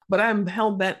but I'm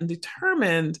hell bent and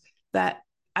determined that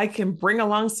I can bring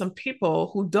along some people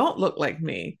who don't look like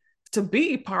me to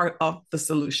be part of the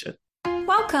solution.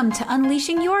 Welcome to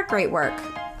Unleashing Your Great Work,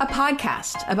 a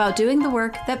podcast about doing the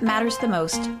work that matters the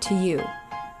most to you.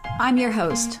 I'm your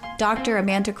host, Dr.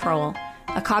 Amanda Kroll,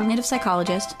 a cognitive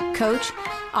psychologist, coach,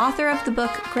 author of the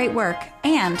book Great Work,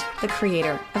 and the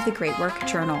creator of the Great Work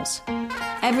Journals.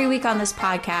 Every week on this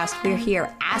podcast, we're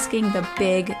here asking the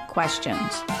big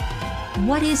questions.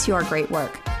 What is your great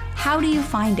work? How do you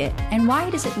find it? And why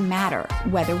does it matter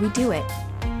whether we do it?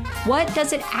 What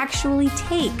does it actually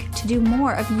take to do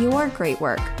more of your great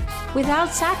work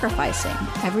without sacrificing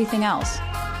everything else?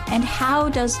 And how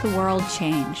does the world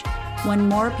change when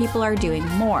more people are doing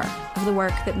more of the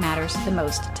work that matters the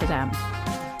most to them?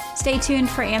 Stay tuned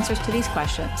for answers to these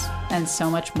questions and so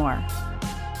much more.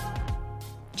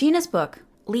 Gina's book,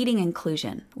 Leading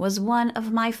Inclusion, was one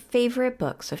of my favorite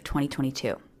books of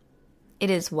 2022. It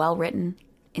is well written,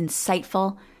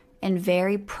 insightful, and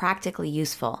very practically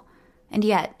useful. And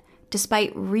yet,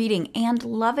 despite reading and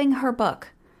loving her book,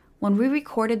 when we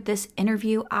recorded this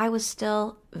interview, I was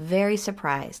still very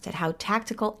surprised at how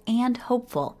tactical and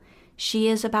hopeful she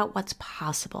is about what's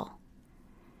possible.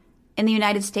 In the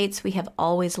United States, we have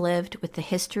always lived with the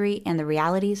history and the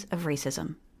realities of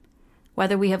racism.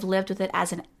 Whether we have lived with it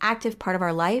as an active part of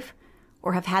our life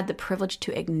or have had the privilege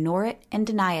to ignore it and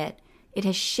deny it, it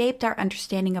has shaped our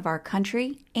understanding of our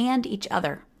country and each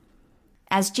other.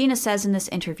 As Gina says in this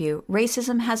interview,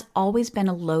 racism has always been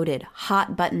a loaded,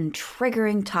 hot-button,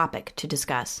 triggering topic to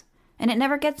discuss, and it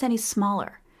never gets any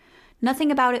smaller.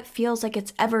 Nothing about it feels like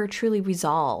it's ever truly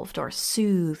resolved or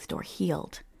soothed or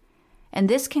healed. And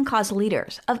this can cause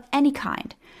leaders of any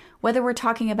kind, whether we're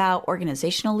talking about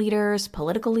organizational leaders,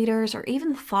 political leaders, or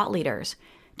even thought leaders,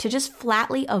 to just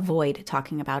flatly avoid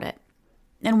talking about it.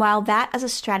 And while that as a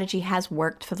strategy has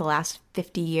worked for the last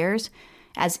 50 years,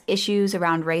 as issues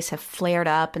around race have flared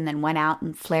up and then went out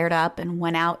and flared up and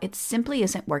went out, it simply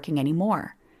isn't working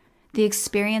anymore. The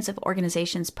experience of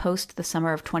organizations post the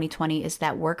summer of 2020 is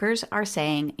that workers are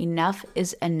saying enough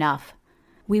is enough.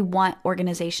 We want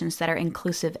organizations that are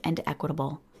inclusive and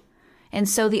equitable. And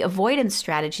so the avoidance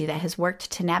strategy that has worked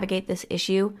to navigate this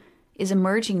issue is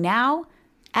emerging now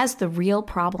as the real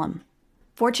problem.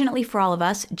 Fortunately for all of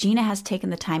us, Gina has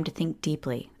taken the time to think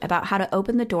deeply about how to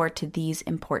open the door to these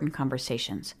important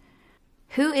conversations.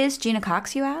 Who is Gina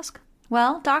Cox, you ask?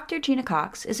 Well, Dr. Gina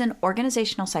Cox is an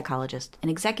organizational psychologist, an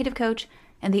executive coach,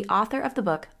 and the author of the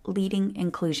book Leading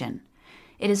Inclusion.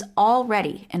 It is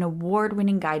already an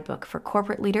award-winning guidebook for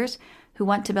corporate leaders who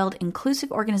want to build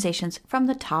inclusive organizations from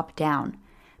the top down.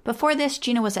 Before this,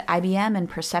 Gina was at IBM and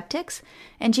Perceptyx,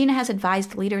 and Gina has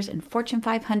advised leaders in Fortune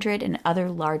 500 and other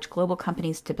large global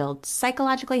companies to build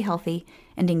psychologically healthy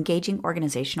and engaging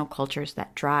organizational cultures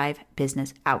that drive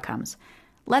business outcomes.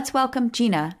 Let's welcome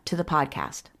Gina to the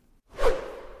podcast.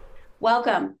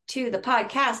 Welcome to the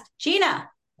podcast,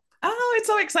 Gina. Oh, it's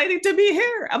so exciting to be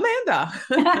here, Amanda.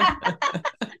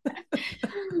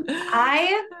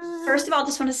 I, first of all,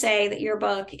 just want to say that your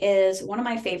book is one of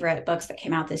my favorite books that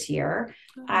came out this year.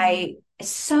 It's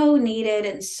so needed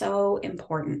and so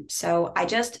important. So I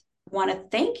just want to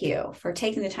thank you for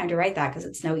taking the time to write that, because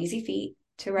it's no easy feat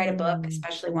to write a book,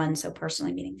 especially one so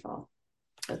personally meaningful.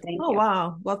 So thank you. Oh,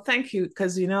 wow. Well, thank you.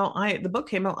 Because, the book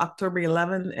came out October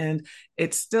 11, and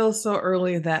it's still so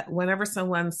early that whenever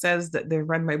someone says that they've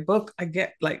read my book, I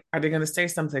get like, are they going to say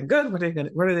something good? What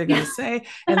are they going to say?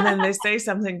 And then they say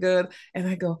something good. And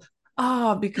I go,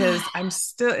 because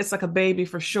it's like a baby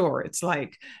for sure. It's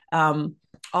like,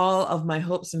 all of my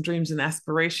hopes and dreams and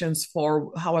aspirations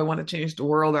for how I want to change the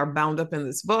world are bound up in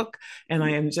this book. And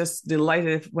I am just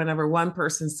delighted whenever one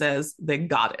person says they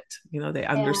got it, they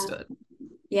understood.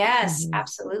 Yes,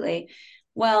 absolutely.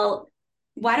 Well,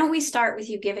 why don't we start with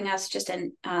you giving us just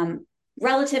an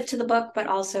relative to the book, but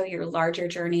also your larger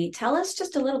journey. Tell us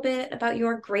just a little bit about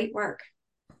your great work.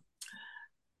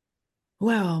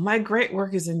 Well, my great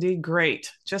work is indeed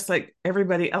great, just like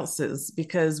everybody else's,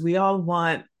 because we all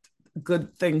want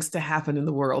good things to happen in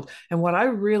the world. And what I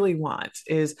really want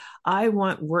is I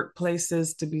want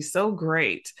workplaces to be so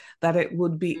great that it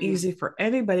would be easy for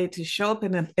anybody to show up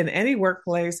in any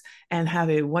workplace and have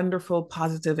a wonderful,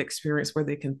 positive experience where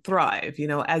they can thrive,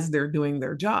 as they're doing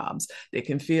their jobs. They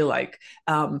can feel like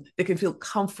they can feel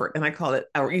comfort, and I call it,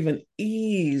 or even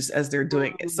ease as they're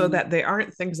doing it, so that they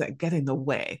aren't things that get in the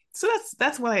way. So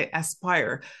that's what I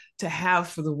aspire to have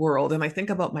for the world. And I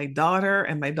think about my daughter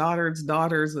and my daughter's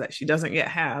daughters that she doesn't yet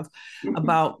have,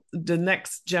 about the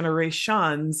next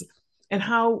generations and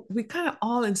how we kind of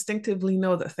all instinctively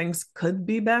know that things could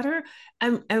be better.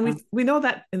 And Yeah. we know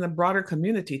that in the broader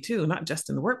community too, not just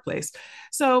in the workplace.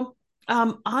 So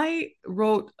I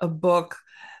wrote a book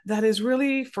that is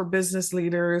really for business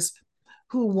leaders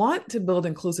who want to build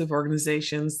inclusive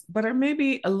organizations, but are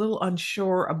maybe a little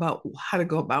unsure about how to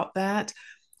go about that,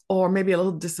 or maybe a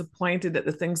little disappointed that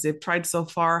the things they've tried so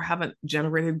far haven't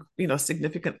generated,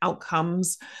 significant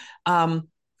outcomes.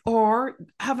 Or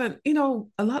haven't,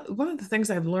 a lot. One of the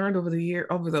things I've learned over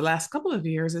the last couple of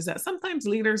years, is that sometimes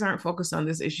leaders aren't focused on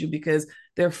this issue because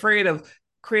they're afraid of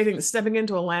stepping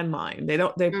into a landmine. They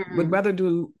would Mm. rather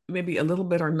do maybe a little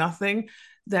bit or nothing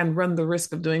than run the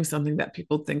risk of doing something that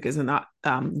people think is not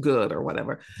good or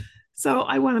whatever. So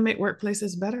I want to make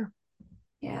workplaces better.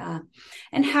 Yeah.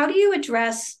 And how do you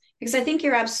address, because I think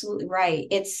you're absolutely right.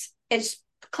 It's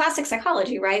classic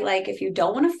psychology, right? Like if you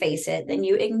don't want to face it, then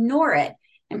you ignore it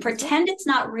and That's right. pretend it's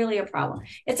not really a problem.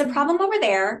 It's a problem over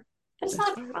there, but it's That's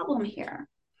not a right. problem here.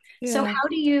 So Yeah. how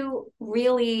do you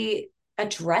really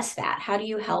address that? How do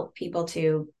you help people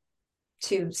to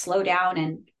slow down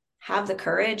and have the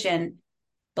courage and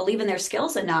believe in their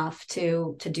skills enough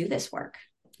to do this work?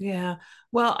 Yeah.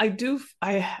 Well,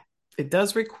 it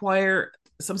does require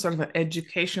some sort of an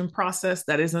education process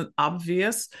that isn't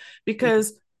obvious,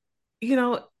 because,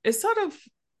 it's sort of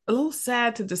a little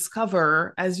sad to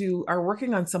discover as you are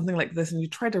working on something like this and you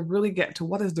try to really get to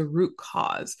what is the root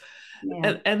cause.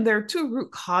 Yeah. And there are two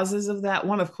root causes of that.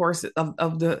 One, of course, of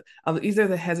either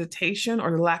the hesitation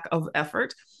or the lack of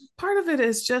effort. Part of it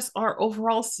is just our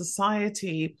overall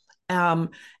society, and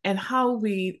how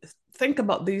we think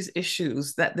about these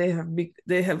issues, that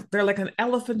they're like an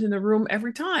elephant in the room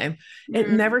every time. It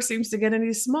Mm, never seems to get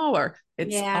any smaller.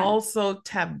 It's yeah. also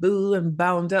taboo and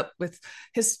bound up with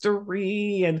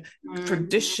history and Mhm.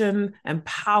 tradition and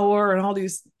power and all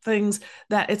these things,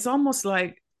 that it's almost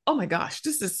like, oh my gosh,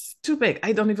 this is too big.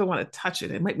 I don't even want to touch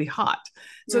it. It might be hot.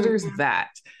 So there's Mhm. that.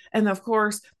 And of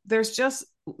course, there's just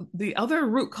the other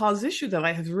root cause issue that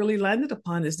I have really landed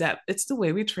upon, is that it's the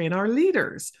way we train our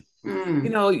leaders.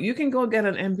 Mm. You can go get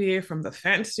an MBA from the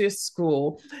fanciest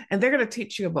school, and they're going to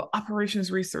teach you about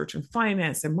operations research and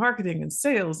finance and marketing and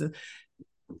sales. And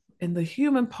in the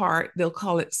human part, they'll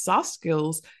call it soft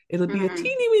skills. It'll be a Mm.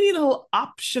 teeny weeny little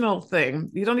optional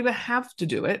thing. You don't even have to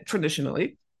do it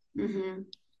traditionally. Mhm.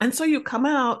 And so you come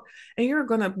out and you're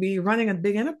going to be running a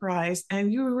big enterprise,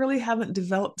 and you really haven't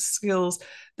developed skills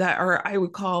that are, I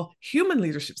would call, human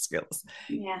leadership skills.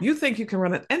 Yeah. You think you can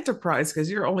run an enterprise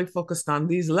because you're only focused on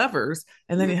these levers.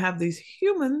 And then Mm. you have these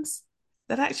humans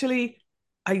that actually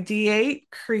ideate,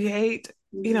 create,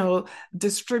 Mhm.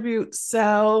 distribute,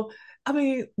 sell. I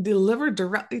mean, deliver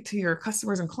directly to your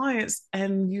customers and clients,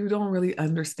 and you don't really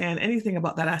understand anything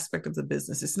about that aspect of the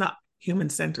business. It's not human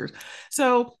centered.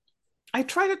 So I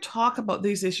try to talk about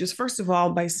these issues, first of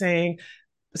all, by saying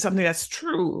something that's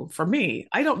true for me.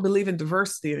 I don't believe in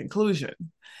diversity and inclusion.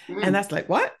 And Mm. that's like,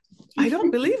 what? I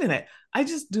don't believe in it. I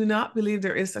just do not believe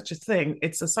there is such a thing.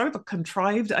 It's a sort of a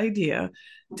contrived idea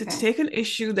to Okay. take an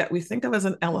issue that we think of as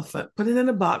an elephant, put it in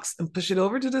a box, and push it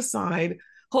over to the side,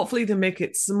 hopefully to make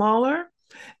it smaller.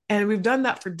 And we've done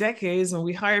that for decades. And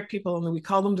we hire people and we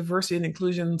call them diversity and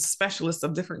inclusion specialists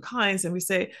of different kinds. And we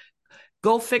say,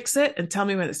 go fix it and tell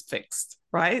me when it's fixed,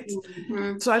 right?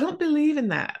 Mhm. So I don't believe in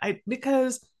that.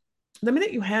 Because the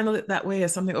minute you handle it that way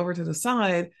as something over to the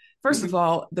side, first of Mhm.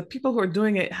 all, the people who are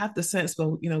doing it have the sense,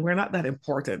 well, we're not that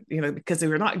important, because they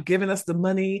were not giving us the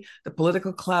money, the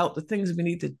political clout, the things we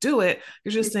need to do it.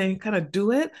 You're just saying, kind of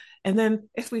do it. And then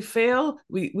if we fail,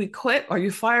 we quit, or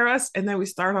you fire us, and then we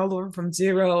start all over from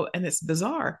zero. And it's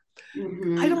bizarre.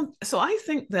 Mhm. So I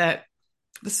think that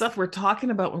the stuff we're talking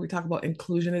about when we talk about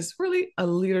inclusion is really a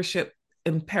leadership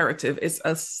imperative. It's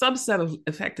a subset of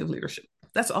effective leadership.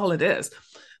 That's all it is.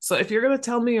 So if you're going to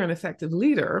tell me you're an effective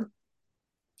leader,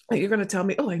 you're going to tell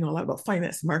me, oh, I know a lot about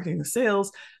finance, marketing, and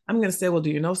sales. I'm going to say, well, do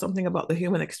you know something about the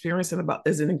human experience, and about,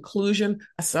 is it inclusion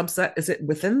a subset? Is it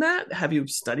within that? Have you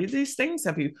studied these things?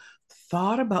 Have you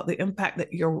thought about the impact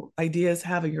that your ideas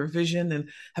have and your vision, and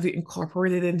have you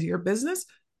incorporated it into your business?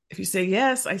 If you say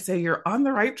yes, I say you're on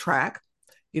the right track.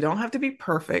 You don't have to be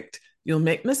perfect. You'll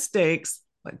make mistakes,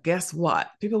 but guess what?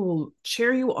 People will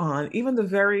cheer you on. Even the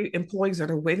very employees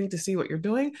that are waiting to see what you're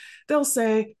doing, they'll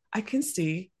say, I can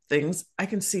see things. I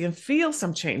can see and feel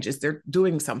some changes. They're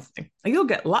doing something. And you'll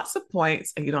get lots of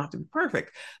points, and you don't have to be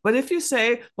perfect. But if you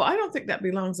say, well, I don't think that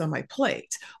belongs on my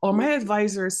plate, or my Mhm.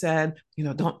 advisor said,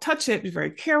 don't touch it, be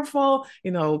very careful,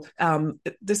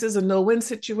 this is a no-win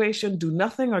situation, do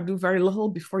nothing or do very little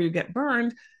before you get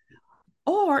burned.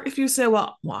 Or if you say,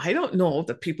 well, I don't know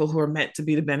the people who are meant to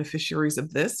be the beneficiaries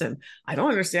of this, and I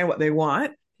don't understand what they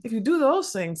want. if you do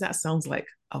those things, that sounds like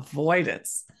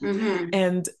avoidance. Mm-hmm.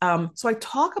 And so I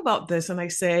talk about this and I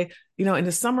say, in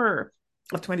the summer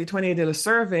of 2020, I did a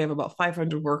survey of about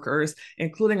 500 workers,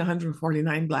 including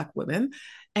 149 Black women.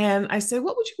 And I said,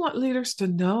 what would you want leaders to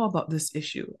know about this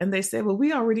issue? And they say, well,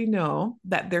 we already know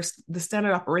that the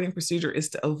standard operating procedure is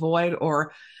to avoid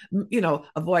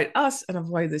avoid us and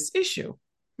avoid this issue.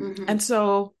 Mm-hmm. And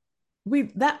so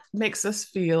that makes us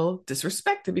feel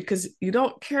disrespected because you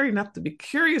don't care enough to be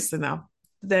curious enough,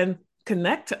 then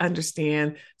connect to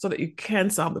understand so that you can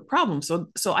solve the problem.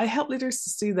 So I help leaders to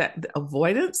see that the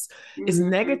avoidance is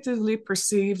negatively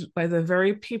perceived by the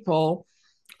very people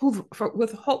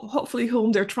hopefully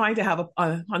whom they're trying to have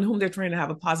on whom they're trying to have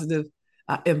a positive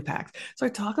impact. So I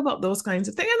talk about those kinds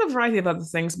of things and a variety of other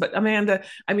things. But Amanda,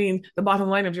 I mean, the bottom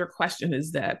line of your question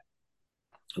is that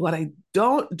what I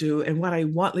don't do and what I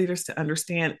want leaders to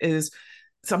understand is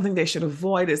something they should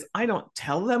avoid is I don't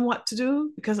tell them what to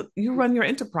do because you run your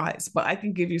enterprise, but I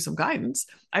can give you some guidance.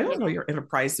 I don't know your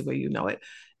enterprise the way you know it.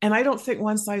 And I don't think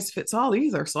one size fits all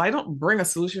either. So I don't bring a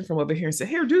solution from over here and say,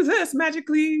 here, do this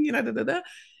magically,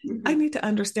 I need to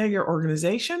understand your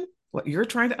organization, what you're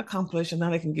trying to accomplish, and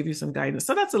then I can give you some guidance.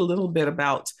 So that's a little bit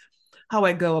about how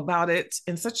I go about it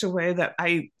in such a way that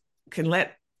I can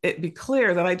let it be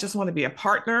clear that I just want to be a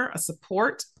partner, a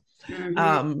support,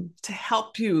 to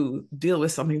help you deal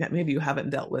with something that maybe you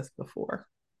haven't dealt with before.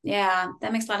 Yeah,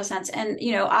 that makes a lot of sense. And,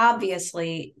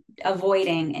 obviously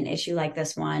avoiding an issue like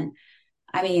this one,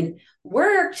 I mean,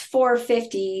 worked for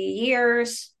 50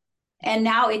 years and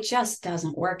now it just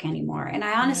doesn't work anymore. And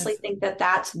I honestly think that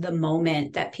that's the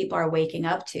moment that people are waking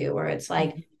up to, where it's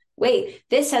like, wait,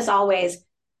 this has always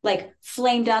like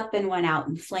flamed up and went out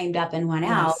and flamed up and went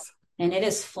out. And it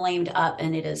is flamed up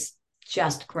and it is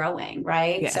just growing,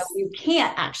 right? Yes. So you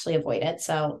can't actually avoid it.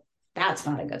 So that's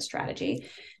not a good strategy.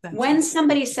 That's when right.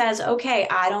 somebody says, okay,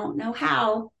 I don't know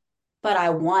how, but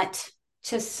I want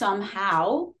to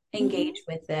somehow engage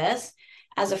with this,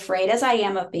 as afraid as I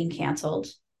am of being canceled,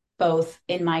 both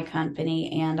in my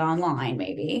company and online,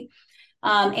 maybe.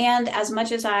 And as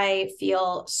much as I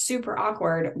feel super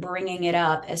awkward bringing it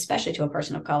up, especially to a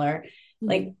person of color,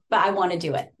 but I want to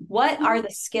do it. What are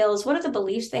the skills? What are the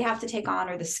beliefs they have to take on,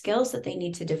 or the skills that they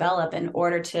need to develop in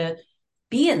order to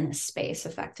be in this space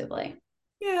effectively?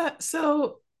 Yeah.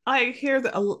 So I hear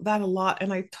that a lot,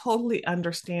 and I totally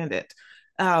understand it.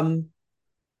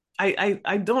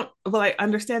 I don't, well, I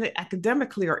understand it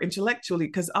academically or intellectually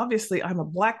because obviously I'm a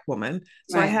Black woman.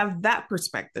 So I have that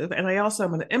perspective. And I also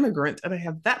am an immigrant and I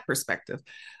have that perspective.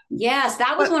 Yes,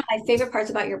 that was one of my favorite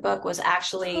parts about your book, was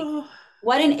actually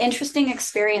what an interesting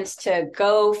experience to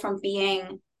go from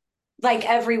being like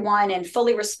everyone and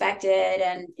fully respected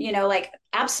and, like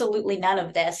absolutely none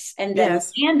of this. And then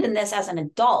land in this as an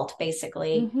adult,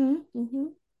 basically.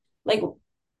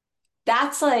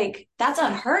 That's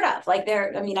unheard of. Like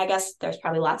I guess there's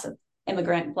probably lots of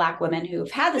immigrant Black women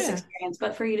who've had this experience,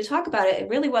 but for you to talk about it, it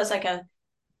really was like an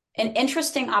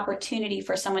interesting opportunity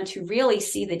for someone to really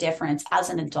see the difference as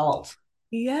an adult.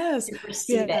 Yes. To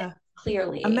perceive it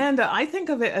clearly. Amanda, I think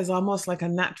of it as almost like a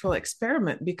natural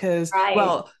experiment because,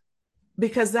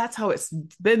 because that's how it's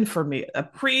been for me, a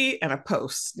pre and a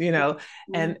post,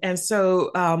 and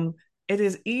so it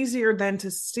is easier then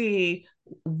to see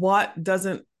what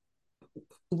isn't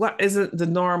the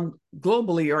norm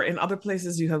globally or in other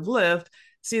places you have lived,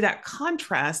 see that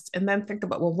contrast, and then think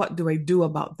about, well, what do I do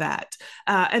about that?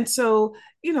 And so,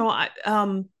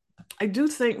 I do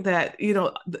think that,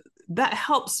 that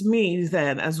helps me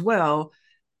then as well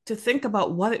to think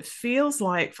about what it feels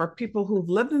like for people who've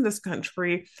lived in this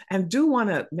country and do want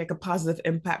to make a positive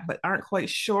impact, but aren't quite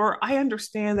sure. I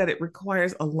understand that it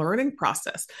requires a learning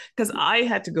process because I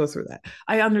had to go through that.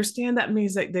 I understand that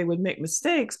means that they would make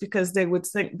mistakes because they would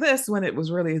think this when it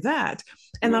was really that.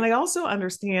 And then I also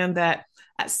understand that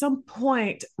at some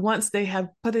point, once they have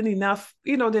put in enough,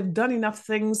 they've done enough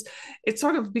things, it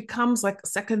sort of becomes like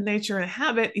second nature and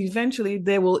habit. Eventually,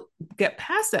 they will get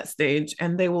past that stage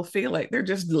and they will feel like they're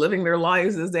just living their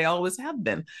lives as they always have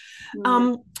been.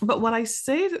 But what I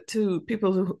say to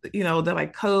people who, that I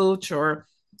coach or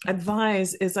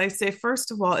advise is I say,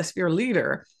 first of all, if you're a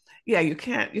leader, you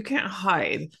can't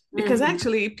hide because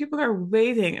actually people are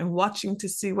waiting and watching to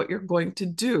see what you're going to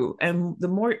do. And the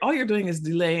more, all you're doing is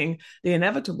delaying the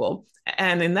inevitable.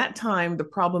 And in that time, the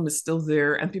problem is still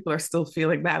there and people are still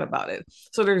feeling bad about it.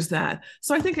 So there's that.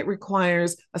 So I think it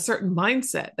requires a certain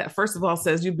mindset that first of all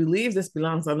says you believe this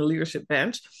belongs on the leadership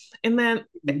bench. And then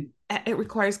it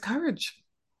requires courage.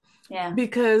 Yeah.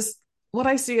 Because what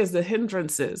I see as the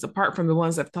hindrances, apart from the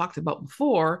ones I've talked about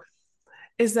before,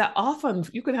 is that often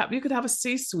you could have a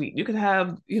C-suite, you could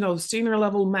have, senior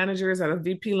level managers at a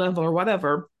VP level or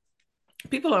whatever,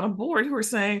 people on a board who are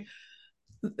saying,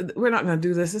 we're not going to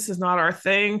do this. This is not our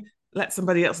thing. Let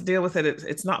somebody else deal with it.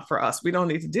 It's not for us. We don't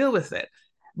need to deal with it.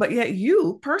 But yet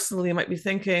you personally might be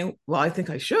thinking, well, I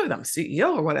think I should. I'm a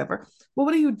CEO or whatever. Well,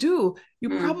 what do? You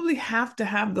probably have to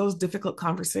have those difficult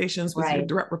conversations with your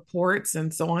direct reports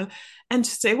and so on, and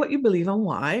say what you believe and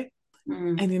why.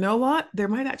 And you know what? There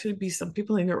might actually be some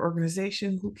people in your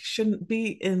organization who shouldn't be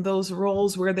in those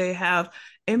roles where they have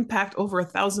impact over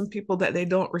 1,000 people that they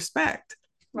don't respect.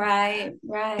 Right.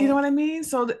 You know what I mean?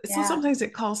 So sometimes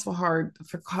it calls for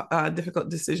difficult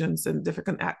decisions and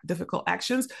difficult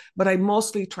actions. But I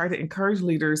mostly try to encourage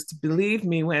leaders to believe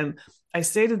me when I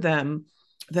say to them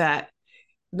that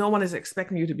no one is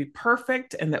expecting you to be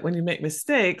perfect, and that when you make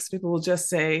mistakes, people will just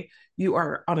say you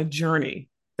are on a journey.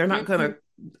 They're not going to.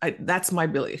 That's my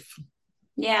belief.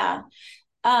 Yeah.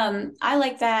 I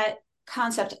like that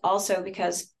concept also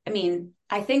because,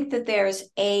 I think that there's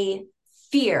a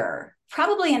fear,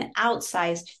 probably an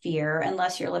outsized fear,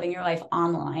 unless you're living your life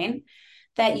online,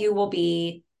 that you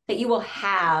will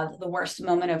have the worst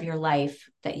moment of your life,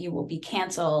 that you will be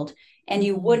canceled, and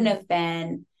you wouldn't have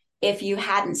been if you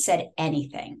hadn't said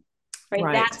anything.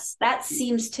 Right. That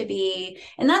seems to be,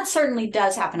 and that certainly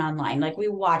does happen online. Like we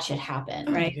watch it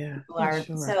happen, right? Yeah, people are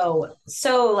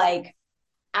so like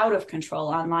out of control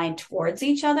online towards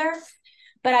each other.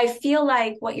 But I feel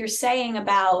like what you're saying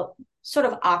about sort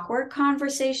of awkward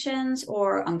conversations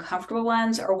or uncomfortable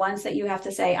ones, or ones that you have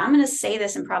to say, I'm going to say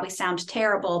this and probably sound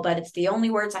terrible, but it's the only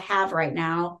words I have right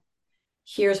now.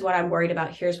 Here's what I'm worried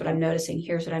about. Here's what I'm noticing.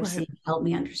 Here's what I'm seeing. Help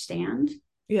me understand.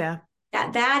 Yeah.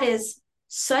 That is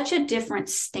such a different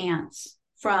stance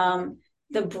from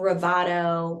the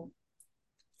bravado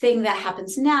thing that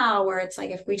happens now, where it's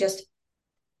like, if we just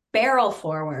barrel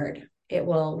forward, it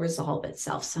will resolve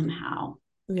itself somehow.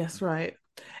 Yes, right.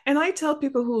 And I tell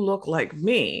people who look like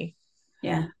me,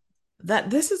 that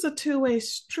this is a two-way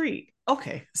street.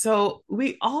 Okay, so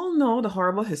we all know the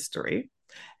horrible history,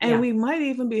 and we might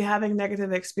even be having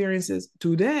negative experiences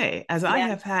today, as I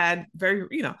have had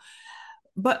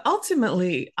but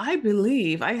ultimately, I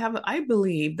believe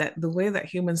that the way that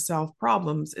humans solve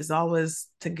problems is always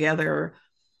together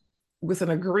with an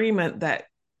agreement that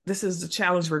this is the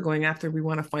challenge we're going after. We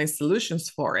want to find solutions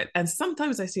for it. And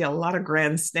sometimes I see a lot of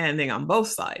grandstanding on both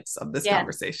sides of this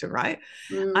conversation, right?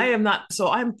 I'm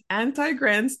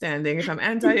anti-grandstanding. If I'm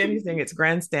anti anything, it's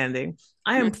grandstanding.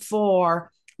 I am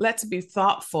for, let's be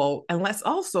thoughtful, and let's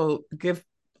also give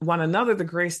one another the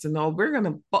grace to know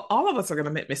all of us are going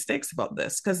to make mistakes about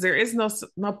this, because there is no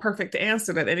perfect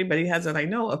answer that anybody has that I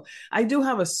know of. I do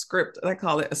have a script. I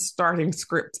call it a starting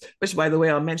script, which, by the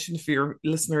way, I'll mention for your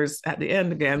listeners at the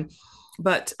end again.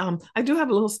 But I do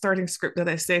have a little starting script that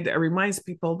I say that reminds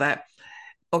people that,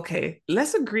 okay,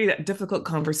 let's agree that difficult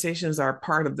conversations are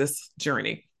part of this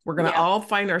journey. We're going to all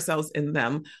find ourselves in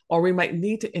them, or we might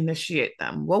need to initiate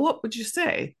them. Well, what would you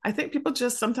say? I think people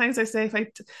sometimes I say,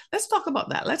 let's talk about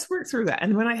that. Let's work through that.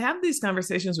 And when I have these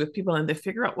conversations with people and they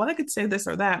figure out, well, I could say this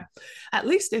or that, at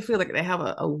least they feel like they have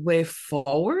a way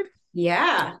forward.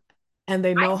 Yeah. And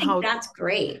they know how. That's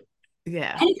great.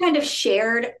 Yeah. Any kind of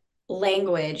shared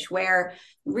language where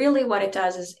really what it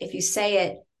does is, if you say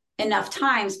it enough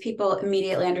times, people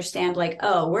immediately understand, like,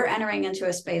 oh, we're entering into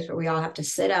a space where we all have to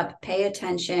sit up, pay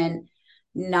attention,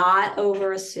 not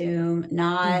over assume,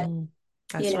 not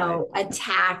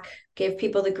attack, give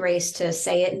people the grace to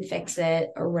say it and fix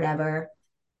it or whatever.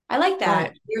 I like that.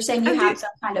 Right. You're saying you have some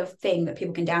kind of thing that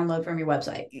people can download from your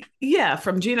website. Yeah,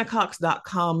 from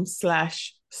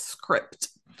ginacox.com/script.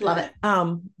 Love it.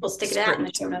 We'll stick it out in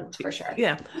the show notes for sure.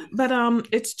 Yeah, but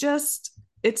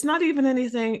it's not even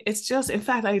anything. It's just, in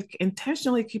fact, I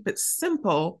intentionally keep it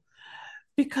simple,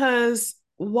 because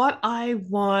what I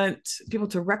want people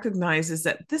to recognize is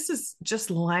that this is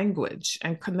just language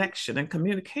and connection and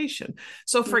communication.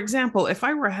 So, for example, if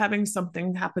I were having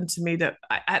something happen to me that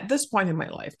at this point in my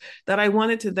life that I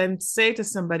wanted to then say to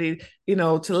somebody,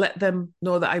 to let them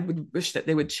know that I would wish that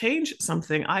they would change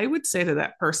something, I would say to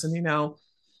that person,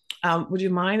 would you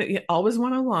mind, always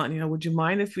one-on-one, would you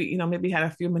mind if we, maybe had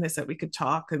a few minutes that we could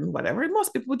talk and whatever? And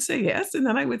most people would say yes. And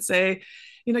then I would say,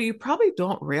 you probably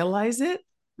don't realize it,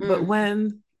 but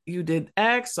when you did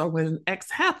X, or when X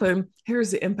happened,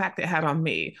 here's the impact it had on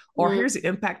me, or here's the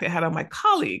impact it had on my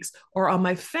colleagues or on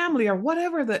my family, or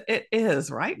whatever that it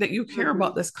is, right? That you care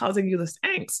about this causing you this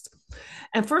angst.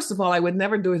 And first of all, I would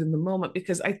never do it in the moment,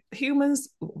 because humans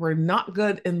were not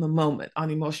good in the moment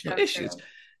on emotional issues. True.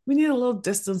 We need a little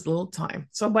distance, a little time.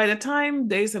 So by the time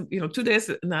 2 days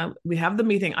now we have the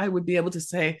meeting, I would be able to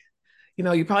say,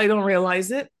 You probably don't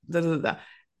realize it. Da, da, da.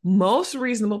 Most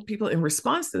reasonable people in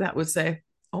response to that would say,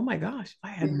 oh my gosh, I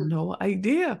had Mm-hmm. no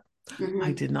idea. I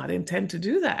Mm-hmm. did not intend to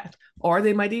do that. Or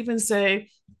they might even say,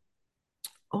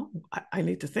 oh, I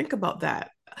need to think about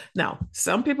that. Now,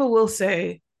 some people will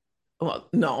say, well,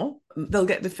 no, they'll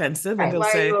get defensive and Right. they'll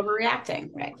Why are you say, overreacting?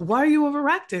 Right. why are you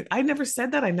overacting? I never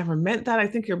said that. I never meant that. I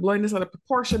think you're blowing this out of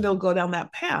proportion. They'll go down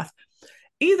that path.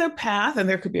 Either path, and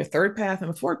there could be a third path and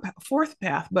a fourth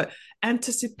path, but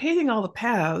anticipating all the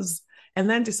paths and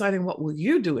then deciding what will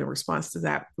you do in response to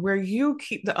that, where you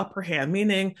keep the upper hand,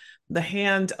 meaning the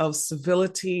hand of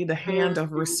civility, the hand of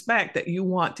Mm-hmm. respect that you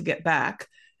want to get back,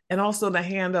 and also the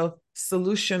hand of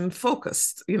solution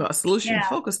focused, a solution Yeah.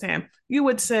 focused hand. You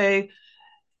would say,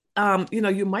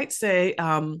 you might say,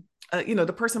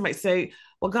 the person might say,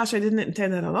 well, gosh, I didn't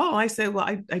intend that at all. I say, well,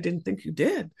 I didn't think you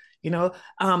did,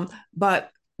 but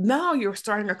now you're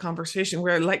starting a conversation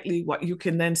where likely what you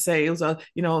can then say is,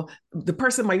 the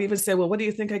person might even say, well, what do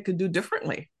you think I could do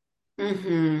differently?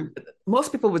 Mm-hmm.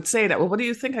 Most people would say that. Well, what do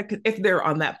you think I could, if they're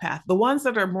on that path? The ones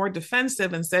that are more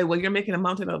defensive and say, well, you're making a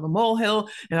mountain out of a molehill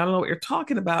and I don't know what you're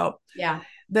talking about. Yeah.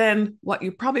 Then what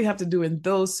you probably have to do in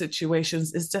those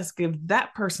situations is just give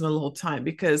that person a little time,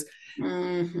 because what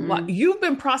Mm-hmm. you've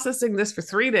been processing this for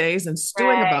 3 days and stewing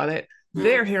Right. about it, Mm-hmm.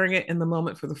 they're hearing it in the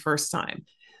moment for the first time.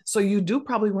 So you do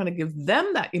probably want to give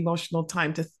them that emotional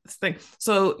time to think.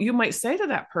 So you might say to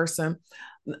that person,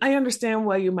 I understand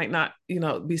why you might not,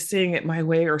 be seeing it my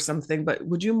way or something, but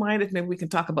would you mind if maybe we can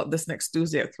talk about this next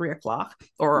Tuesday at 3 o'clock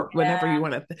or whenever you Yeah.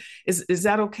 want to? Is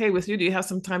that okay with you? Do you have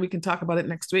some time we can talk about it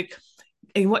next week?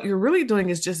 And what you're really doing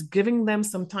is just giving them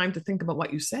some time to think about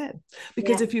what you said.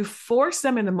 Because Yeah. if you force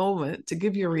them in a moment to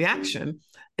give you a reaction,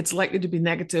 it's likely to be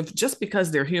negative just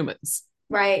because they're humans.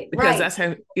 Right. Because Right. that's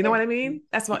how, you know what I mean?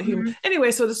 That's what human. Mm-hmm.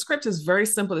 Anyway, so the script is very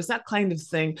simple. It's that kind of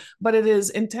thing, but it is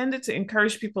intended to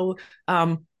encourage people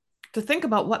to think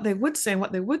about what they would say and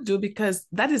what they would do, because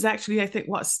that is actually, I think,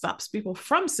 what stops people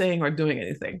from saying or doing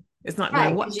anything. It's not knowing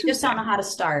Right. what Because you to just don't know say. how to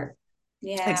start.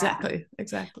 Yeah. Exactly.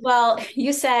 Exactly. Well,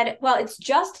 you said, well, it's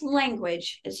just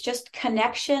language, it's just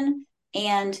connection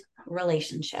and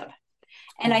relationship.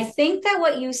 And I think that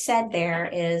what you said there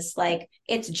is like,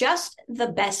 it's just the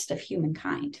best of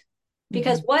humankind.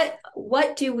 Because Mhm.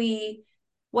 what do we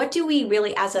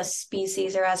really, as a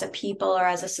species or as a people or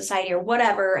as a society or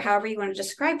whatever, however you want to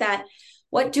describe that,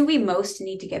 what do we most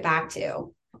need to get back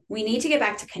to? We need to get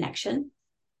back to connection,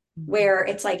 where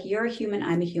it's like, you're a human,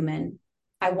 I'm a human.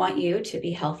 I want you to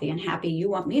be healthy and happy. You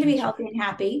want me to be That's healthy right. and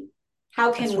happy.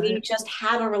 How That's can we right. just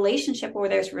have a relationship where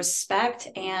there's respect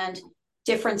and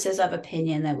differences of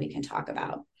opinion that we can talk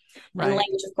about? And Right.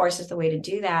 language, of course, is the way to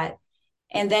do that.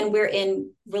 And then we're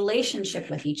in relationship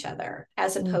with each other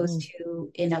as opposed Mhm.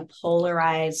 to in a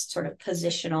polarized sort of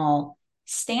positional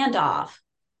standoff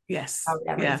Yes.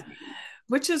 about Yeah. everything.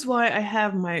 Which is why I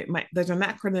have my there's an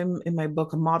acronym in my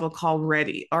book, a model called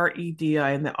REDI,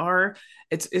 REDI, and the R,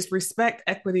 it's respect,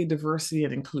 equity, diversity,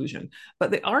 and inclusion.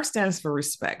 But the R stands for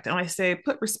respect. And I say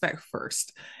put respect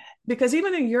first. Because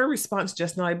even in your response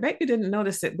just now, I bet you didn't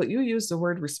notice it, but you used the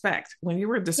word respect when you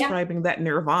were Yeah. describing that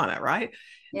nirvana, right?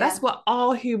 Yeah. That's what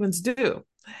all humans do,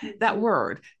 that Mm-hmm.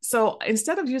 word. So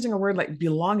instead of using a word like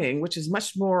belonging, which is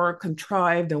much more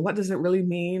contrived and what does it really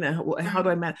mean and how do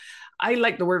I man, I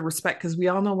like the word respect because we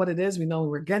all know what it is. We know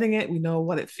we're getting it. We know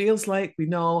what it feels like. We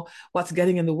know what's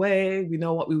getting in the way. We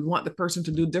know what we want the person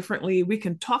to do differently. We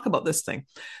can talk about this thing.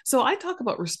 So I talk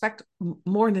about respect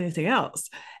more than anything else.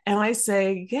 And I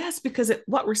say, yes, because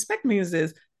what respect means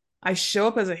is I show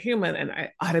up as a human and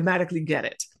I automatically get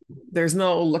it. There's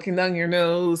no looking down your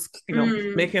nose,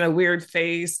 Mm. making a weird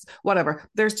face, whatever.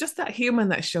 There's just that human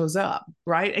that shows up,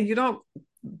 right? And you don't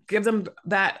give them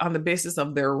that on the basis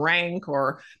of their rank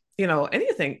or,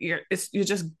 anything. You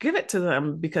just give it to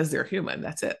them because they're human.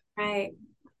 That's it. Right.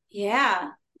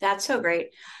 Yeah, that's so great.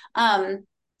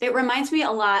 It reminds me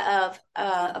a lot of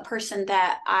a person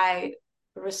that I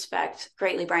respect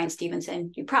greatly, Brian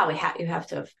Stevenson. You have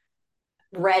to have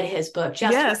read his book,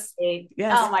 Just Yes, Right.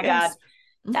 yes, Oh my God, yes.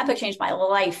 that Mhm. book changed my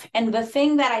life. And the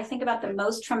thing that I think about the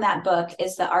most from that book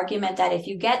is the argument that if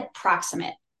you get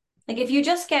proximate, like if you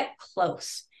just get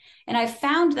close, and I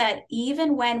found that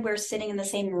even when we're sitting in the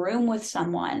same room with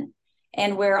someone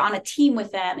and we're on a team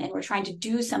with them and we're trying to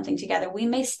do something together, we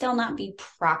may still not be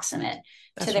proximate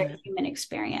to That's their right. human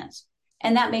experience.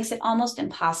 And that makes it almost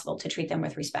impossible to treat them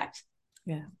with respect.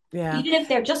 Yeah, yeah. Even if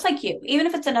they're just like you, even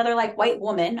if it's another like white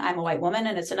woman, I'm a white woman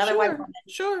and it's another white Sure, woman,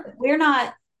 sure. if we're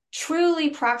not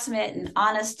truly proximate and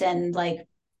honest and like,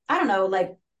 I don't know,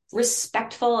 like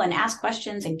respectful and ask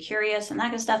questions and curious and that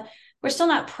kind of stuff, we're still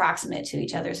not proximate to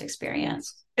each other's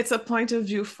experience. It's a point of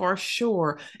view for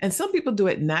sure. And some people do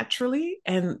it naturally.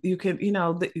 And you can,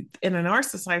 and in our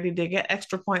society, they get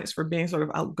extra points for being sort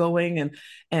of outgoing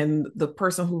and the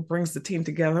person who brings the team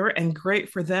together, and great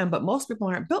for them. But most people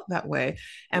aren't built that way.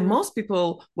 And most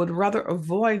people would rather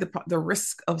avoid the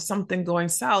risk of something going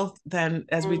south than,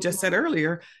 as we just said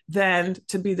earlier, than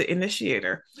to be the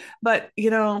initiator. But,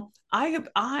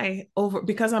 I over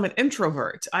because I'm an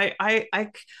introvert. I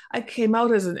came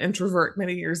out as an introvert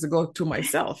many years ago to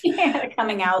myself. Yeah, the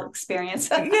coming out experience.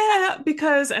 Yeah,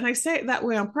 because, and I say it that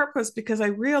way on purpose, because I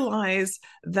realize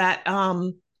that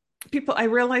I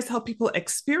realize how people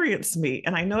experience me.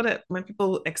 And I know that when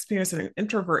people experience an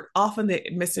introvert, often they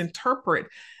misinterpret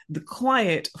the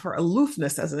quiet for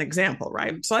aloofness, as an example,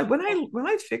 right? So when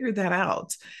I figured that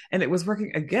out and it was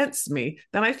working against me,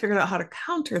 then I figured out how to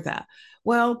counter that.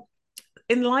 Well,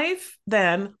 in life,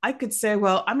 then I could say,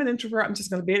 well, I'm an introvert. I'm just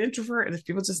going to be an introvert. And if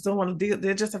people just don't want to deal,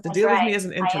 they just have to deal with me as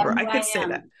an introvert. I could say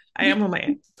that. I am who I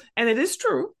am. And it is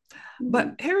true.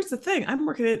 But here's the thing. I'm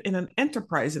working in an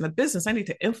enterprise, in a business. I need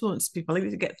to influence people. I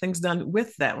need to get things done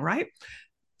with them, right?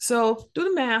 So do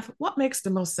the math. What makes the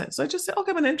most sense? So I just say,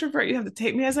 okay, I'm an introvert. You have to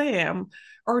take me as I am.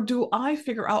 Or do I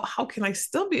figure out how can I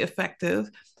still be effective,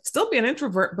 still be an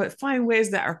introvert, but find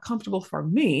ways that are comfortable for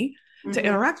me to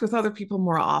interact with other people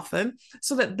more often,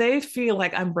 so that they feel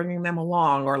like I'm bringing them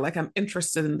along or like I'm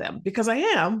interested in them, because I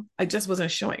am. I just wasn't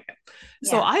showing it.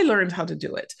 Yeah. So I learned how to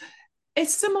do it.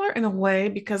 It's similar in a way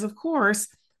because, of course,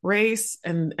 race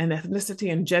and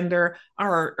ethnicity and gender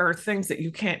are things that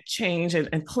you can't change.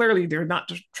 And clearly they're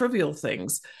not trivial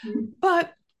things.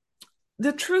 But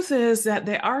the truth is that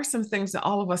there are some things that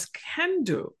all of us can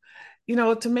do,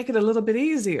 to make it a little bit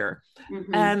easier.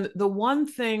 And the one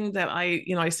thing that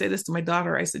I say this to my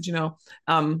daughter, I said,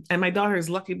 and my daughter is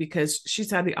lucky because she's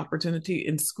had the opportunity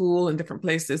in school and different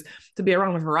places to be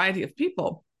around a variety of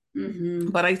people.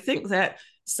 But I think that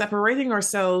separating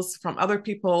ourselves from other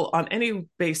people on any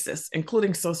basis,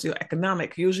 including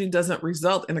socioeconomic, usually doesn't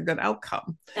result in a good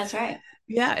outcome. That's right.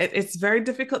 Yeah, it's very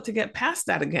difficult to get past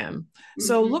that again.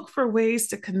 So look for ways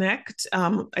to connect.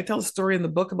 I tell a story in the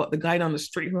book about the guy down the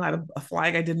street who had a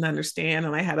flag I didn't understand.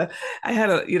 And I had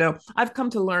a, I've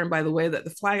come to learn, by the way, that the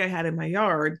flag I had in my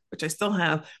yard, which I still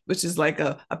have, which is like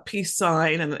a peace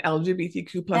sign and an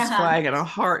LGBTQ plus flag and a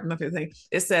heart and everything.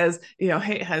 It says,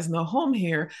 hate has no home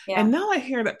here. Yeah. And now I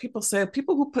hear that people say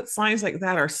people who put signs like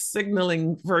that are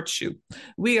signaling virtue.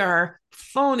 We are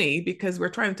phony because we're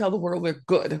trying to tell the world we're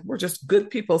good. We're just good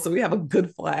people, so we have a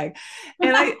good flag.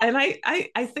 And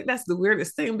I think that's the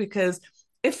weirdest thing, because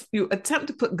if you attempt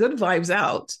to put good vibes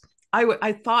out,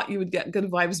 I thought you would get good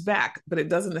vibes back, but it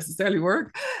doesn't necessarily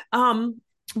work.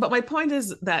 But my point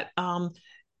is that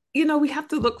we have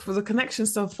to look for the connection.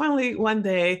 So finally, one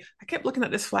day, I kept looking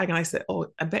at this flag and I said, oh,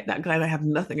 I bet that guy and I have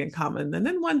nothing in common. And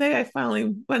then one day I finally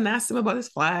went and asked him about his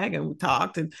flag, and we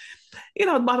talked. And,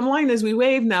 the bottom line is we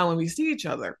wave now when we see each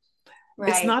other. Right.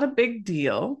 It's not a big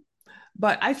deal,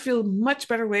 but I feel much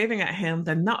better waving at him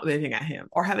than not waving at him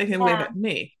or having him wave at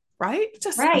me. Right?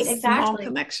 Just a small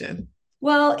connection.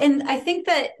 Well, and I think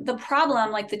that the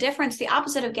problem, like the difference, the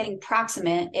opposite of getting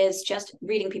proximate is just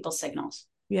reading people's signals.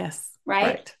 Yes.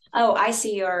 Right. Oh, I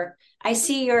see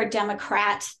your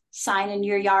Democrat sign in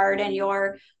your yard, and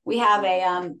we have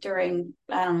a during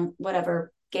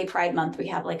whatever Gay Pride Month, we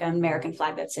have like an American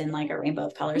flag that's in like a rainbow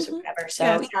of colors or whatever.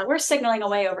 So we're signaling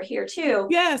away over here too.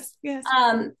 Yes.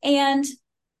 And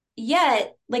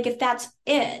yet, like if that's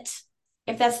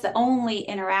the only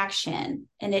interaction,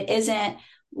 and it isn't,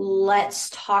 let's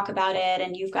talk about it,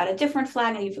 and you've got a different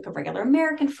flag and you've got a regular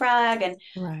American flag, and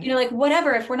like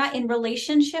whatever, if we're not in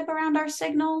relationship around our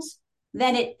signals,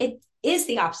 then it is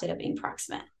the opposite of being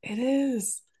proximate.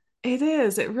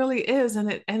 It really is.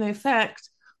 And in fact,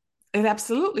 it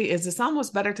absolutely is. It's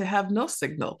almost better to have no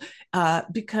signal,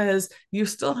 because you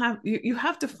still have you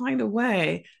have to find a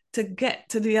way to get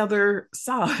to the other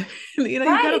side. You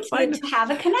got to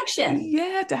have a connection.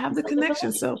 Yeah, to have the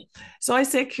connection. So I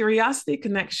say curiosity,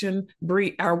 connection,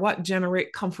 are what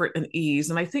generate comfort and ease.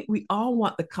 And I think we all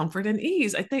want the comfort and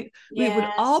ease. I think we would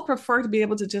all prefer to be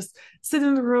able to just sit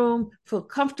in the room, feel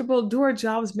comfortable, do our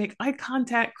jobs, make eye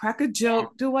contact, crack a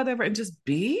joke, do whatever, and just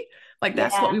be like,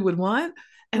 that's what we would want.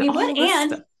 And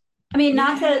I mean,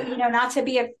 not to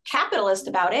be a capitalist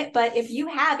about it, but if you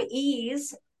have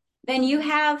ease, then you're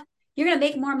going to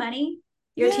make more money.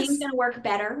 Your team's going to work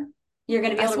better. You're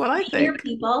going to be able to hire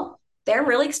people. They're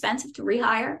really expensive to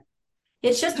rehire.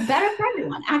 It's just better for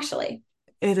everyone, actually.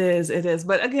 It is.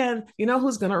 But again,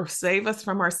 who's going to save us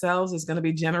from ourselves is going to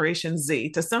be Generation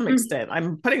Z to some extent.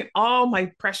 I'm putting all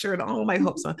my pressure and all my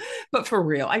hopes on. But for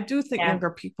real, I do think younger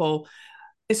people,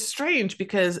 it's strange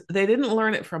because they didn't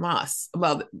learn it from us.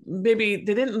 Well, maybe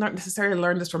they didn't necessarily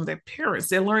learn this from their parents.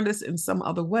 They learned this in some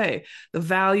other way. The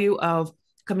value of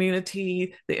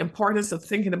community, the importance of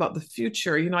thinking about the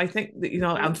future. I think that,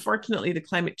 unfortunately, the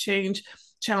climate change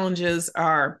challenges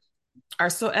are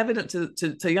so evident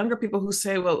to younger people who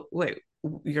say, well, wait,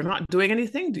 you're not doing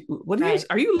anything. Right.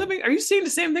 Are you seeing the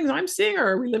same things I'm seeing, or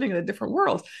are we living in a different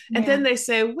world? And then they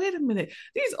say, wait a minute,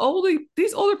 these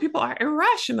older people are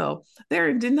irrational. They're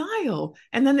in denial.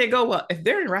 And then they go, well, if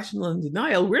they're irrational and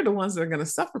denial, we're the ones that are going to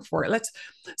suffer for it.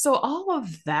 So all of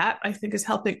that, I think, is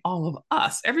helping all of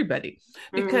us, everybody,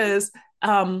 because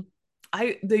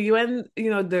the UN,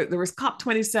 there was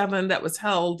COP27 that was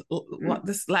held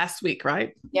this last week,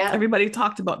 right? Yeah. Everybody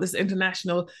talked about this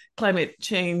International Climate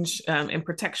Change and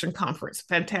Protection Conference.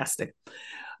 Fantastic.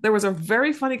 There was a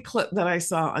very funny clip that I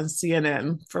saw on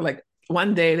CNN for like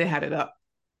one day. They had it up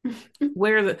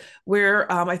where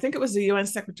I think it was the UN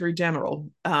Secretary General,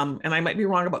 and I might be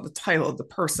wrong about the title of the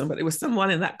person, but it was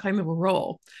someone in that kind of a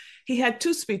role. He had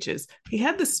two speeches. He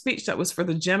had the speech that was for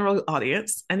the general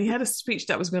audience, and he had a speech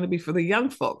that was going to be for the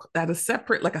young folk, that a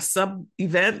separate, like a sub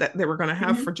event that they were going to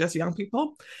have for just young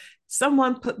people.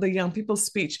 Someone put the young people's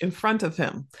speech in front of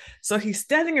him. So he's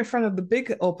standing in front of the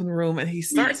big open room, and he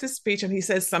starts his speech, and he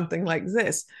says something like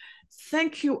this: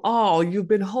 thank you all. You've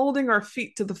been holding our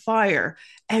feet to the fire,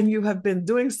 and you have been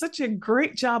doing such a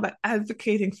great job at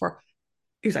advocating for.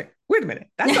 He's like, wait a minute,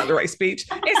 that's not the right speech.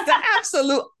 It's the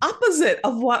absolute opposite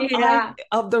of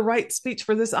of the right speech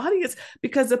for this audience,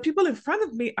 because the people in front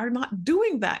of me are not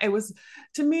doing that. It was,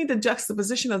 to me, the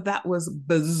juxtaposition of that was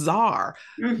bizarre,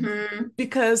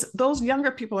 because those younger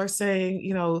people are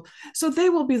saying, so they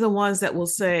will be the ones that will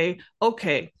say,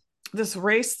 okay, this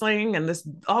race thing and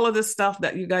all of this stuff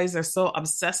that you guys are so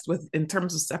obsessed with in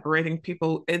terms of separating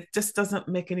people, it just doesn't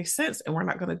make any sense, and we're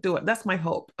not going to do it. That's my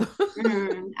hope.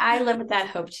 I live with that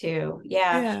hope too.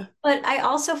 Yeah. But I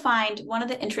also find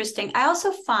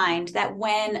that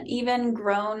when even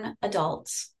grown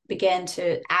adults begin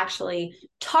to actually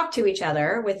talk to each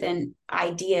other with an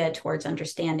idea towards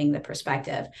understanding the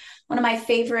perspective. One of my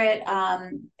favorite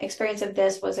experience of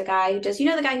this was a guy who does, the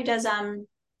guy who does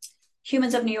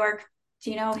Humans of New York. Do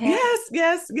you know him?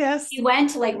 Yes. He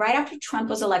went right after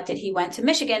Trump was elected, he went to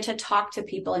Michigan to talk to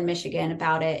people in Michigan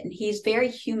about it. And he's very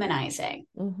humanizing.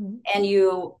 And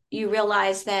you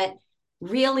realize that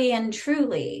really and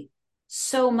truly,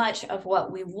 so much of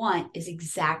what we want is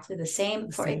exactly the same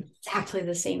for exactly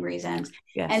the same reasons.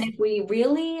 Yes. And if we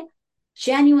really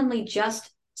genuinely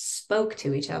just spoke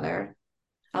to each other,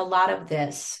 a lot of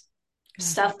this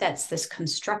stuff that's this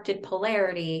constructed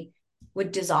polarity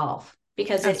would dissolve,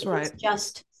 because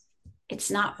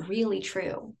it's not really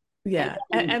true. Yeah.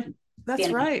 And that's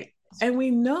right. And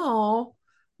we know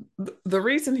the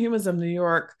reason Humans of New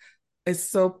York is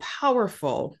so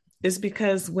powerful is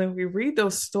because when we read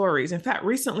those stories, in fact,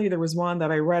 recently there was one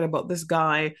that I read about this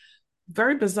guy,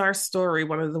 very bizarre story.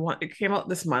 It came out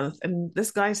this month, and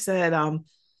this guy said,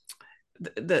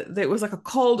 it was like a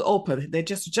cold open. They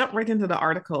just jumped right into the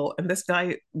article, and this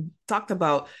guy talked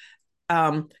about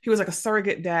he was like a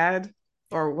surrogate dad,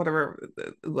 or whatever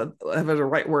the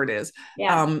right word is.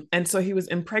 And so he was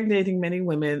impregnating many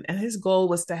women, and his goal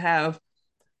was to have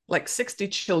like 60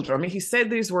 children. I mean, he said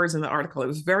these words in the article. It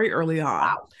was very early on.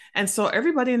 Wow. And so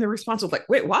everybody in the response was like,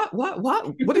 wait, what?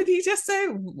 What did he just say?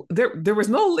 There was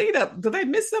no lead up. Did I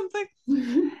miss something?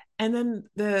 And then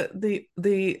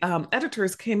the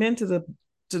editors came into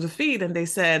the feed, and they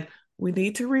said, we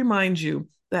need to remind you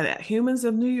that at Humans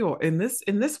of New York, in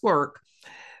this work,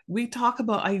 we talk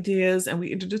about ideas and we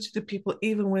introduce you to people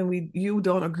even when you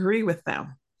don't agree with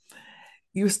them.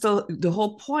 The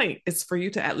whole point is for you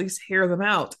to at least hear them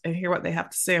out and hear what they have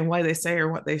to say and why they say or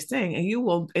what they're saying.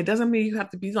 And it doesn't mean you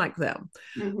have to be like them.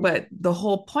 But the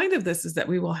whole point of this is that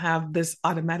we will have this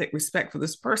automatic respect for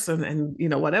this person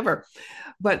and, whatever.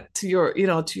 But to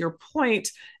your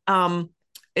point,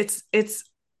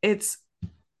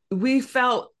 we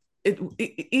felt it,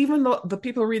 even though the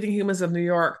people reading Humans of New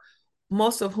York,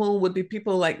 most of whom would be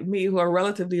people like me who are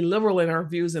relatively liberal in our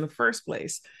views in the first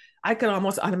place, I could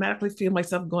almost automatically feel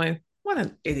myself going, what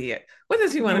an idiot. What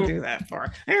does he want to do that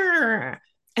for? And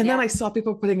then I saw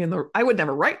people I would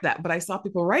never write that, but I saw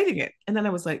people writing it. And then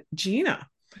I was like, Gina,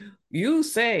 you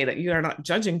say that you are not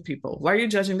judging people. Why are you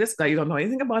judging this guy? You don't know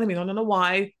anything about him. You don't know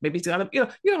why. Maybe he's got you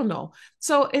don't know.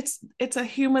 So it's a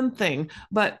human thing,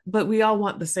 but we all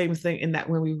want the same thing, in that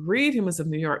when we read Humans of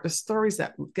New York, the stories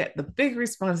that get the big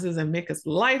responses and make us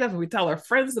light up and we tell our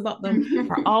friends about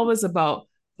them are always about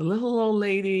the little old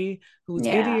lady who's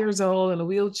 80 years old in a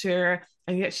wheelchair,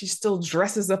 and yet she still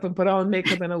dresses up and put on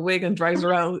makeup and a wig and drives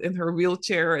around in her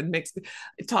wheelchair and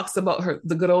talks about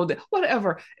the good old day,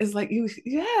 whatever. It's like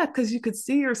yeah, because you could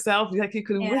see yourself, like you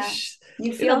could Yeah. wish,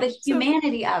 You feel the so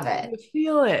humanity of it. you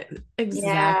feel it.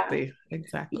 Yeah.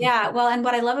 Exactly. Yeah. Well, and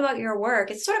what I love about your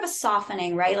work, it's sort of a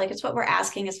softening, right? Like it's what we're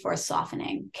asking is for a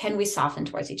softening. Can we soften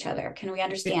towards each other? Can we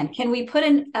understand? Can we put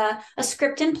in a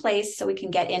script in place so we can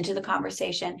get into the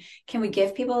conversation? Can we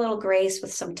give people a little grace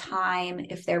with some time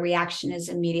if their reaction is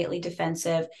immediately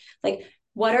defensive? Like,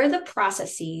 what are the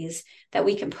processes that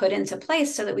we can put into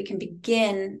place so that we can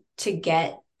begin to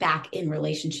get back in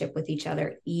relationship with each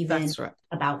other, even That's right.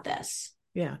 about this?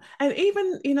 Yeah. And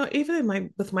even,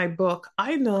 even with my book,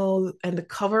 I know, and the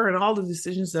cover and all the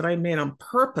decisions that I made on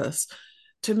purpose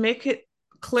to make it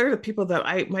clear to people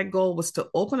that my goal was to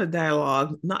open a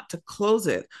dialogue, not to close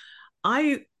it.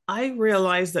 I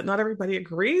realize that not everybody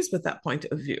agrees with that point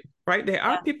of view, right? There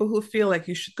are people who feel like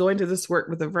you should go into this work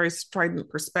with a very strident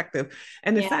perspective.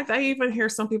 And in fact, I even hear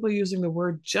some people using the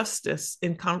word justice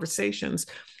in conversations.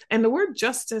 And the word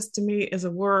justice to me is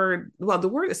a word, well, the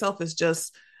word itself is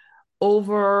just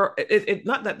over it,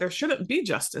 not that there shouldn't be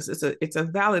justice. It's a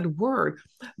valid word,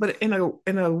 but in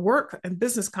a work and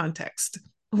business context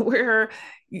where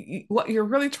what you're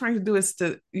really trying to do is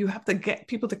you have to get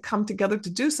people to come together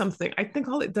to do something. I think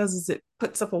all it does is it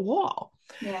puts up a wall.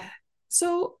 Yeah.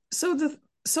 So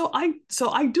I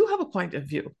do have a point of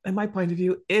view, and my point of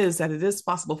view is that it is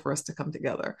possible for us to come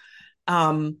together.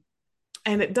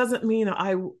 And it doesn't mean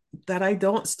that I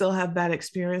don't still have bad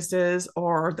experiences,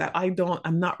 or that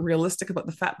I'm not realistic about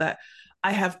the fact that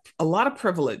I have a lot of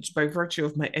privilege by virtue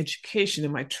of my education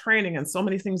and my training and so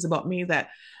many things about me that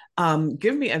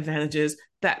give me advantages,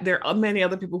 that there are many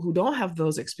other people who don't have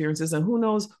those experiences, and who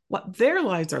knows what their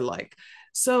lives are like.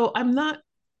 So I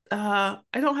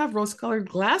don't have rose-colored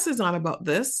glasses on about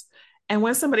this. And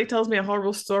when somebody tells me a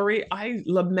horrible story, I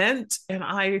lament and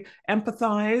I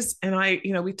empathize, and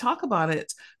we talk about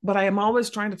it, but I am always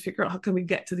trying to figure out how can we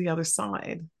get to the other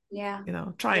side. Yeah.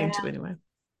 Trying to anyway.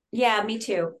 Yeah, me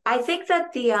too. I think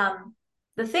that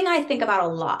the thing I think about a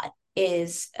lot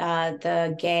is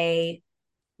the gay,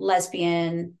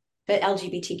 lesbian, the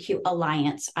LGBTQ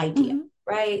alliance idea,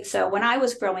 right? So when I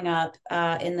was growing up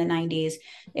in the 90s,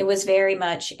 it was very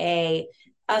much a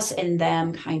us and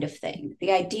them kind of thing.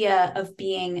 The idea of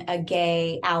being a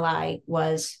gay ally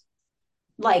was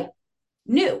like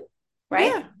new,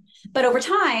 right? Yeah. But over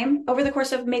time, over the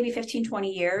course of maybe 15,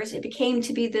 20 years, it became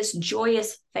to be this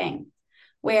joyous thing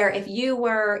where if you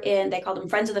were they called them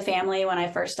friends of the family when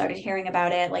I first started hearing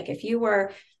about it. Like if you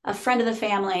were a friend of the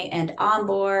family and on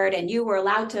board, and you were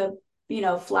allowed to,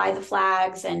 fly the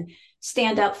flags and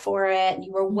stand up for it, and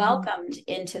you were welcomed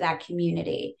into that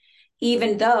community,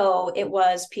 even though it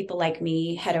was people like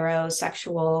me,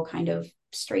 heterosexual, kind of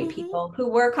straight people who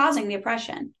were causing the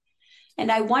oppression.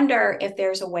 And I wonder if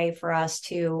there's a way for us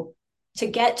to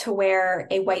get to where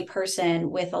a white person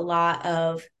with a lot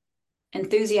of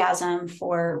enthusiasm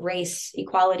for race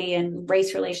equality and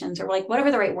race relations, or like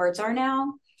whatever the right words are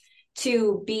now,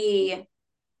 to be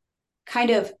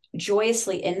kind of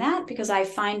joyously in that. Because I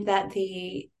find that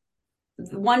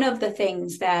one of the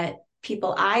things that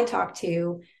people I talk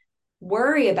to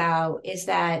worry about is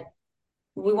that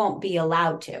we won't be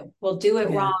allowed to. We'll do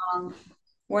it wrong.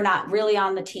 We're not really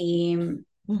on the team.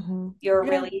 You're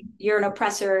an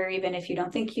oppressor, even if you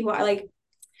don't think you are. Like,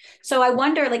 so I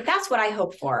wonder, like, that's what I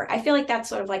hope for. I feel like that's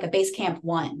sort of like a base camp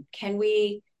one. Can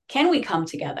we come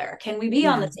together? Can we be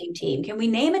on the same team? Can we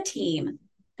name a team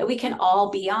that we can all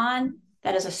be on,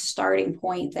 that is a starting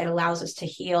point that allows us to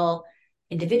heal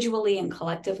individually and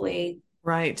collectively?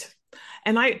 Right.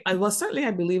 And certainly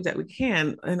I believe that we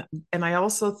can. And I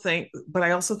also think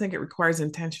it requires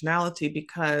intentionality,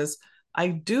 because I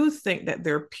do think that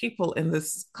there are people in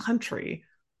this country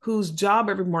whose job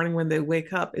every morning when they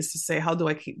wake up is to say, how do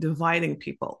I keep dividing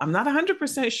people? I'm not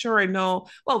 100% sure I know.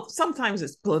 Well, sometimes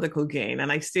it's political gain,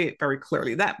 and I see it very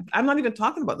clearly. That I'm not even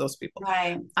talking about those people.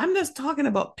 Right. I'm just talking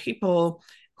about people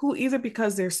who, either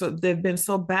because they've been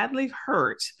so badly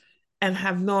hurt and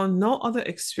have known no other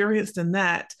experience than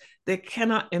that, they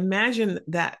cannot imagine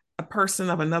that a person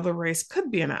of another race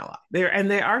could be an ally.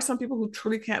 There are some people who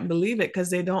truly can't believe it because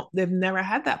they've never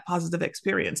had that positive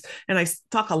experience. And I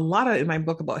talk a lot in my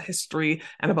book about history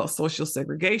and about social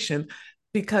segregation,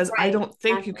 because I don't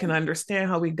think you can understand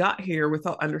how we got here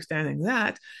without understanding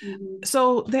that.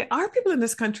 So there are people in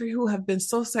this country who have been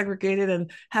so segregated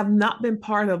and have not been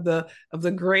part of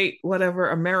the great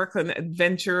whatever American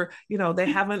adventure.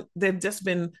 They've just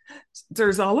been,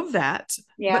 there's all of that.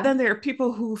 But then there are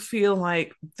people who feel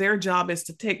like their job is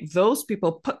to take those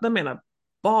people, put them in a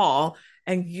ball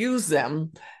and use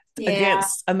them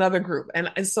against another group.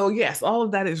 And so, yes, all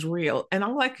of that is real. And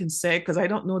all I can say, because I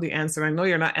don't know the answer, I know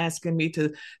you're not asking me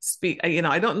to speak,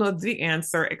 I don't know the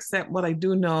answer, except what I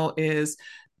do know is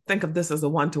think of this as a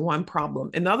one-to-one problem.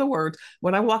 In other words,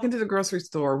 when I walk into the grocery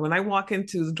store, when I walk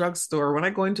into the drugstore, when I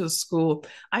go into a school,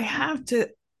 I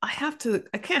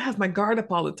can't have my guard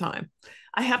up all the time.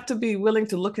 I have to be willing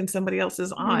to look in somebody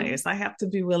else's eyes. I have to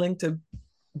be willing to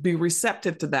be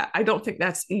receptive to that. I don't think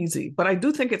that's easy, but I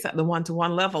do think it's at the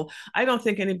one-to-one level. I don't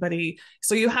think anybody,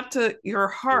 so you have to, your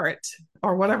heart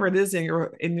or whatever it is in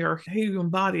your human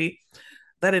body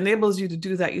that enables you to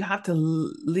do that, you have to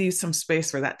leave some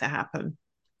space for that to happen.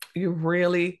 You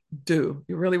really do.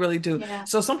 You really, really do. Yeah.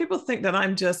 So some people think that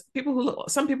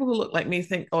some people who look like me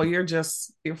think, oh, you're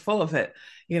full of it,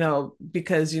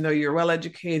 because, you're well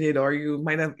educated, or you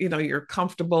might have, you're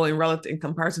comfortable in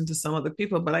comparison to some other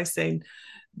people. But I say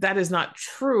that is not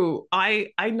true.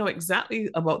 I know exactly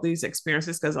about these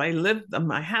experiences because I live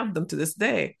them. I have them to this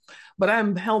day, but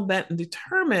I'm hell bent and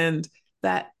determined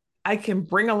that I can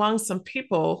bring along some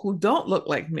people who don't look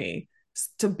like me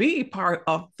to be part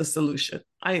of the solution.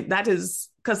 That is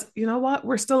because you know what?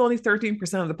 We're still only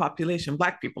 13% of the population,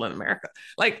 Black people in America.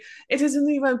 Like, it isn't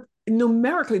even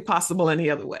numerically possible any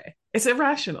other way. It's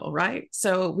irrational, right?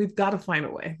 So we've got to find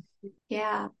a way.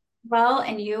 Yeah. Well,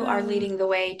 and you are leading the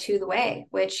way to the way,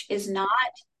 which is not,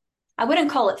 I wouldn't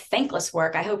call it thankless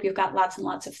work. I hope you've got lots and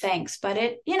lots of thanks, but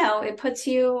it puts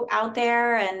you out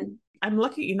there. And I'm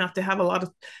lucky enough to have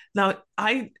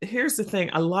here's the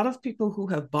thing. A lot of people who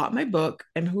have bought my book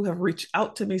and who have reached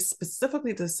out to me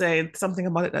specifically to say something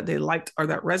about it that they liked or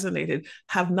that resonated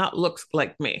have not looked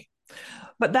like me.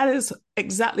 But that is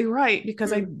exactly right,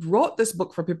 because I wrote this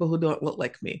book for people who don't look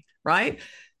like me, right?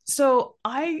 So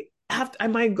my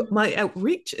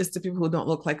outreach is to people who don't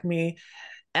look like me,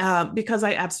 because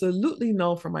I absolutely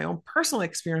know from my own personal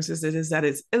experiences it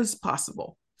is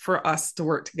possible for us to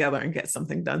work together and get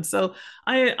something done. So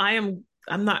I'm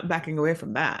not backing away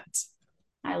from that.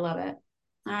 I love it.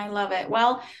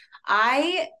 Well,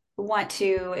 I want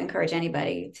to encourage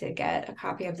anybody to get a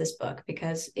copy of this book,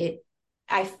 because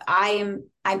I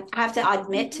have to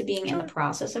admit to being in the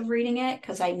process of reading it,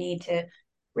 because I need to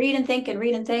read and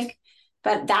think,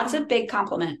 but that's a big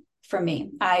compliment from me.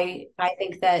 I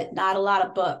think that not a lot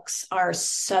of books are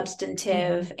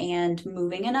substantive and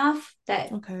moving enough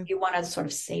that you want to sort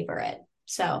of savor it.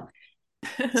 So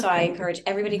I encourage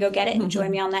everybody to go get it and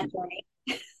join me on that journey.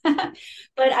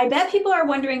 But I bet people are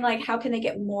wondering, like, how can they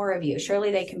get more of you? Surely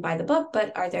they can buy the book,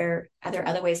 but are there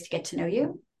other ways to get to know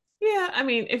you? Yeah, I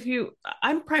mean,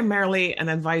 I'm primarily an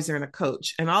advisor and a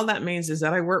coach, and all that means is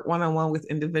that I work one-on-one with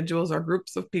individuals or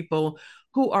groups of people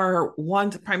who are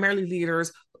primarily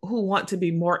leaders who want to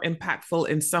be more impactful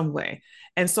in some way.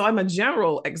 And so I'm a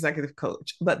general executive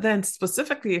coach, but then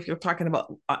specifically, if you're talking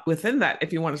about within that,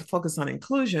 if you want to focus on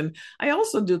inclusion, I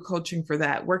also do coaching for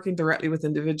that, working directly with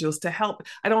individuals to help.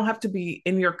 I don't have to be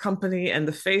in your company and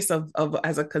the face of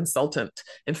as a consultant.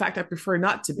 In fact, I prefer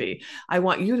not to be. I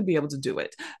want you to be able to do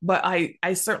it. But I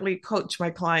certainly coach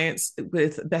my clients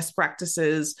with best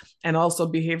practices and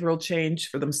also behavioral change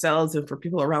for themselves and for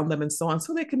people around them and so on,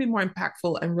 so they can be more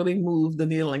impactful and really move the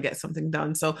needle and get something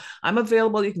done. So I'm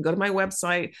available. You can go to my website,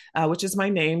 which is my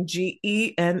name,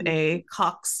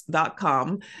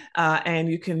 GENACox.com, and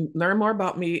you can learn more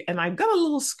about me. And I've got a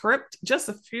little script, just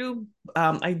a few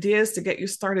ideas to get you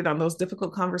started on those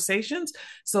difficult conversations.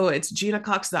 So it's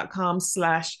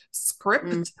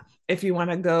GinaCox.com/script. If you want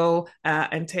to go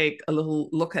and take a little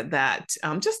look at that,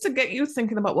 just to get you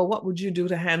thinking about, well, what would you do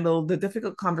to handle the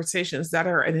difficult conversations that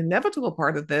are an inevitable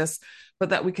part of this,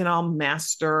 but that we can all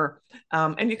master.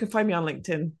 And you can find me on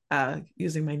LinkedIn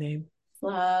using my name.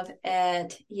 Love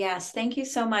it. Yes. Thank you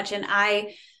so much. And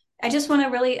I just want to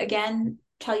really, again,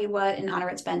 tell you what an honor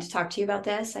it's been to talk to you about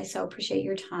this. I so appreciate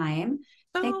your time.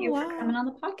 Thank you for coming on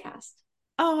the podcast.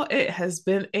 Oh, it has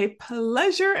been a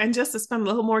pleasure. And just to spend a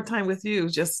little more time with you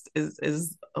just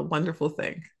is a wonderful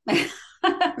thing.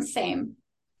 Same.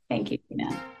 Thank you,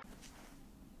 Gina.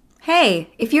 Hey,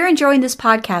 if you're enjoying this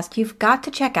podcast, you've got to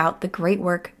check out the Great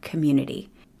Work Community.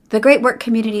 The Great Work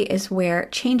Community is where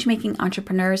change-making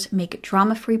entrepreneurs make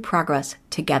drama-free progress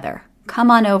together. Come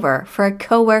on over for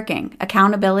co-working,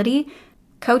 accountability,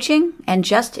 coaching, and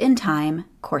just-in-time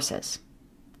courses.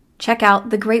 Check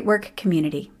out the Great Work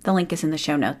Community. The link is in the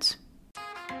show notes.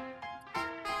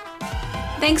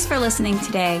 Thanks for listening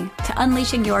today to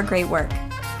Unleashing Your Great Work.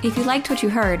 If you liked what you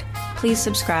heard, please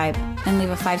subscribe and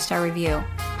leave a 5-star review.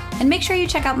 And make sure you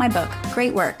check out my book,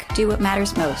 Great Work, Do What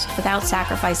Matters Most Without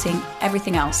Sacrificing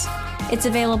Everything Else. It's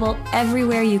available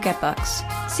everywhere you get books.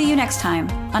 See you next time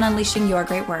on Unleashing Your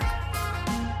Great Work.